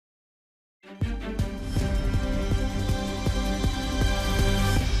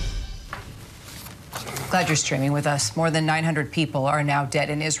Glad you're streaming with us. More than 900 people are now dead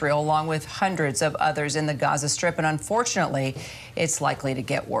in Israel, along with hundreds of others in the Gaza Strip. And unfortunately, it's likely to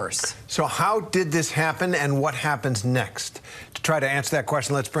get worse. So how did this happen and what happens next? To try to answer that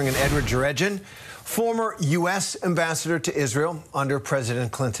question, let's bring in Edward Djerejian, former U.S. ambassador to Israel under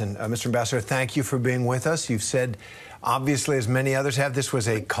President Clinton. Mr. Ambassador, thank you for being with us. You've said, obviously, as many others have, this was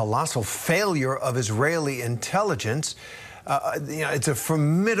a colossal failure of Israeli intelligence. It's a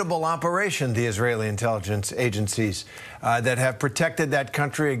formidable operation, the Israeli intelligence agencies that have protected that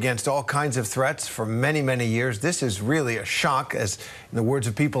country against all kinds of threats for many, many years. This is really a shock, as in the words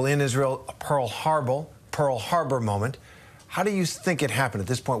of people in Israel, a Pearl Harbor moment. How do you think it happened at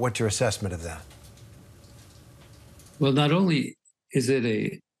this point? What's your assessment of that? Well, not only is it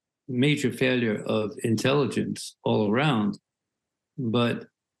a major failure of intelligence all around, but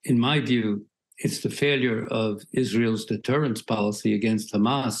in my view, it's the failure of Israel's deterrence policy against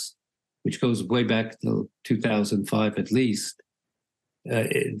Hamas, which goes way back to 2005 at least.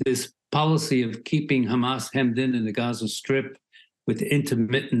 This policy of keeping Hamas hemmed in the Gaza Strip with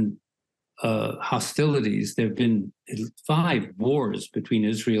intermittent hostilities. There have been 5 wars between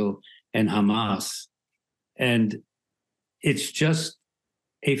Israel and Hamas. And it's just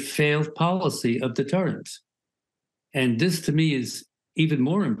a failed policy of deterrence. And this, to me, is even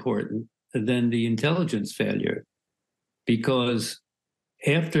more important than the intelligence failure, because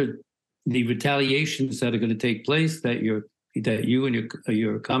after the retaliations that are going to take place that you and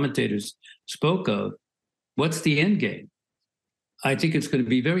your commentators spoke of, what's the end game? I think it's going to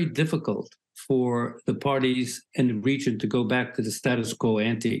be very difficult for the parties in the region to go back to the status quo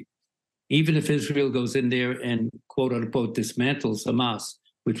ante, even if Israel goes in there and quote unquote dismantles Hamas,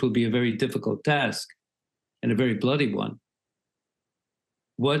 which will be a very difficult task and a very bloody one.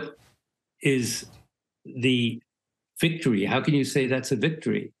 What is the victory? How can you say that's a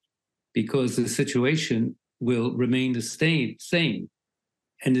victory? Because the situation will remain the same.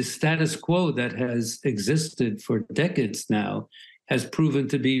 And the status quo that has existed for decades now has proven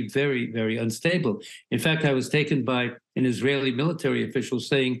to be very, very unstable. In fact, I was taken by an Israeli military official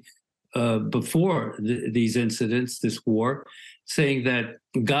saying before these incidents, this war, saying that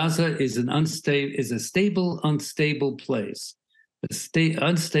Gaza is a stable, unstable place.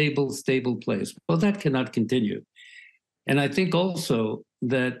 Unstable place. Well, that cannot continue. And I think also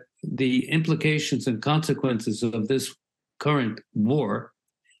that the implications and consequences of this current war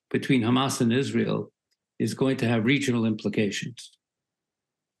between Hamas and Israel is going to have regional implications.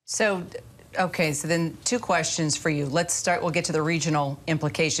 So, okay, so then 2 questions for you. Let's start, we'll get to the regional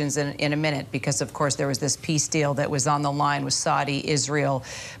implications in a minute, because of course there was this peace deal that was on the line with Saudi, Israel.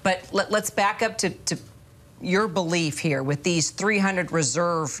 But let's back up to your belief here with these 300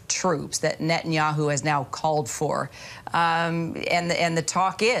 reserve troops that Netanyahu has now called for. And the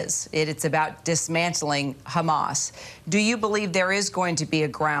talk is, it's about dismantling Hamas. Do you believe there is going to be a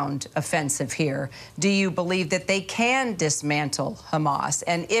ground offensive here? Do you believe that they can dismantle Hamas?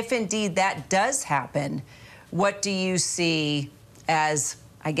 And if indeed that does happen, what do you see as,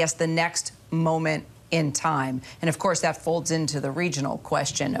 I guess, the next moment in time? And of course, that folds into the regional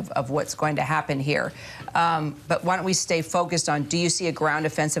question of what's going to happen here. But why don't we stay focused on, do you see a ground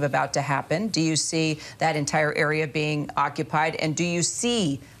offensive about to happen? Do you see that entire area being occupied? And do you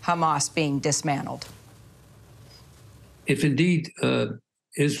see Hamas being dismantled? If indeed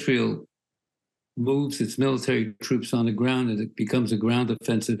Israel moves its military troops on the ground and it becomes a ground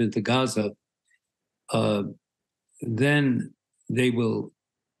offensive into Gaza, then they will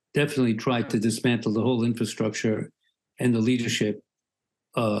definitely try to dismantle the whole infrastructure and the leadership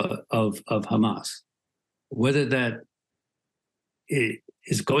of Hamas. Whether that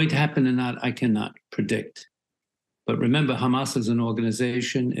is going to happen or not, I cannot predict. But remember, Hamas is an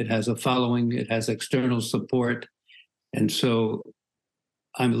organization. It has a following. It has external support. And so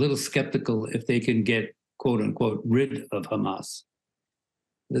I'm a little skeptical if they can get, quote unquote, rid of Hamas.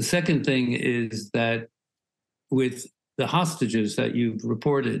 The second thing is that with the hostages that you've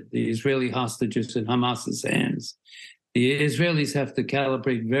reported, the Israeli hostages in Hamas's hands, the Israelis have to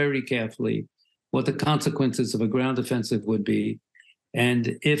calibrate very carefully what the consequences of a ground offensive would be.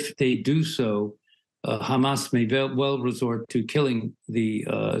 And if they do so, Hamas may well resort to killing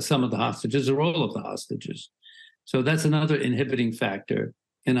some of the hostages or all of the hostages. So that's another inhibiting factor.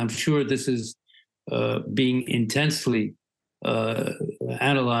 And I'm sure this is being intensely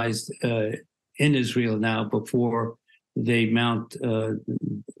analyzed in Israel now before they mount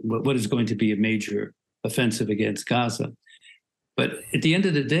what is going to be a major offensive against Gaza. But at the end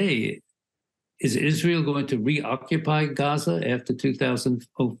of the day, is Israel going to reoccupy Gaza after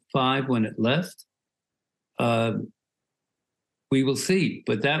 2005 when it left? We will see.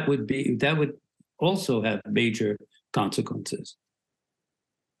 But that would also have major consequences.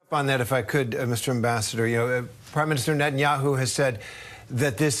 On that, if I could, Mr. Ambassador, Prime Minister Netanyahu has said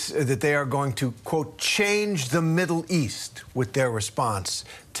that they are going to, quote, change the Middle East with their response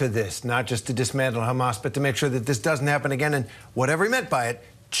to this, not just to dismantle Hamas, but to make sure that this doesn't happen again. And whatever he meant by it,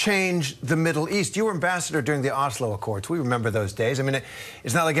 change the Middle East. You were ambassador during the Oslo Accords. We remember those days. I mean,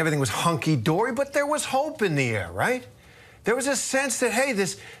 it's not like everything was hunky-dory, but there was hope in the air, right? There was a sense that, hey,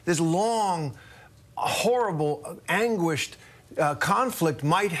 this long, horrible, anguished conflict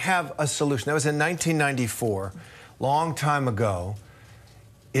might have a solution. That was in 1994, long time ago.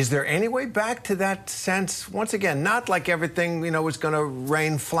 Is there any way back to that sense? Once again, not like everything, was going to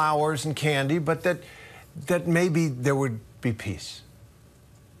rain flowers and candy, but that maybe there would be peace.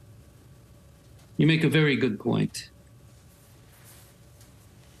 You make a very good point.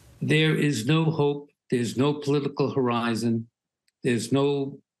 There is no hope. There's no political horizon. There's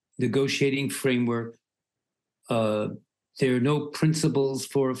no negotiating framework. There are no principles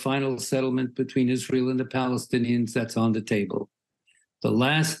for a final settlement between Israel and the Palestinians that's on the table. The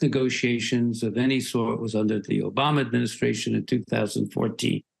last negotiations of any sort was under the Obama administration in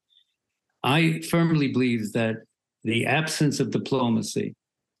 2014. I firmly believe that the absence of diplomacy,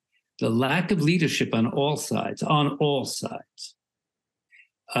 the lack of leadership on all sides,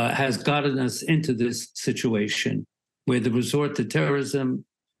 has gotten us into this situation where the resort to terrorism,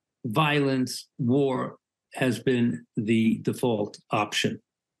 violence, war has been the default option.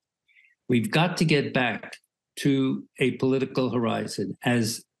 We've got to get back to a political horizon,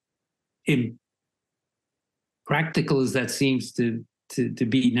 as impractical as that seems to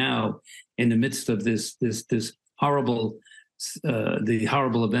be now in the midst of this horrible, the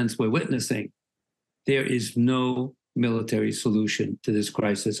horrible events we're witnessing. There is no military solution to this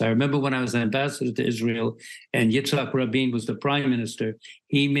crisis. I remember when I was ambassador to Israel and Yitzhak Rabin was the prime minister,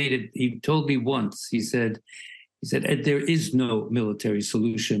 he told me once, he said, there is no military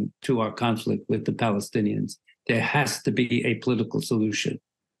solution to our conflict with the Palestinians. There has to be a political solution.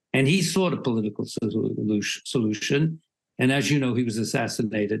 And he sought a political solution. And as you know, he was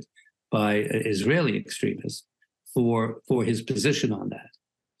assassinated by Israeli extremists for his position on that.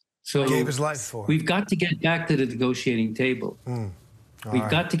 So gave his life for it. We've got to get back to the negotiating table. We've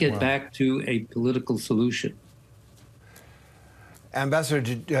got to get back to a political solution. Ambassador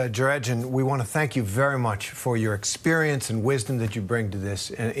Djerejian, we want to thank you very much for your experience and wisdom that you bring to this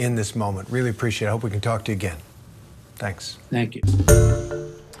in this moment. Really appreciate it. I hope we can talk to you again. Thanks. Thank you.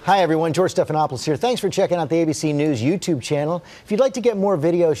 Hi, everyone. George Stephanopoulos here. Thanks for checking out the ABC News YouTube channel. If you'd like to get more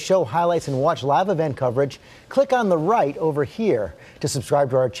videos, show highlights, and watch live event coverage, click on the right over here to subscribe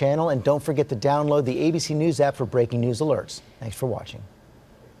to our channel. And don't forget to download the ABC News app for breaking news alerts. Thanks for watching.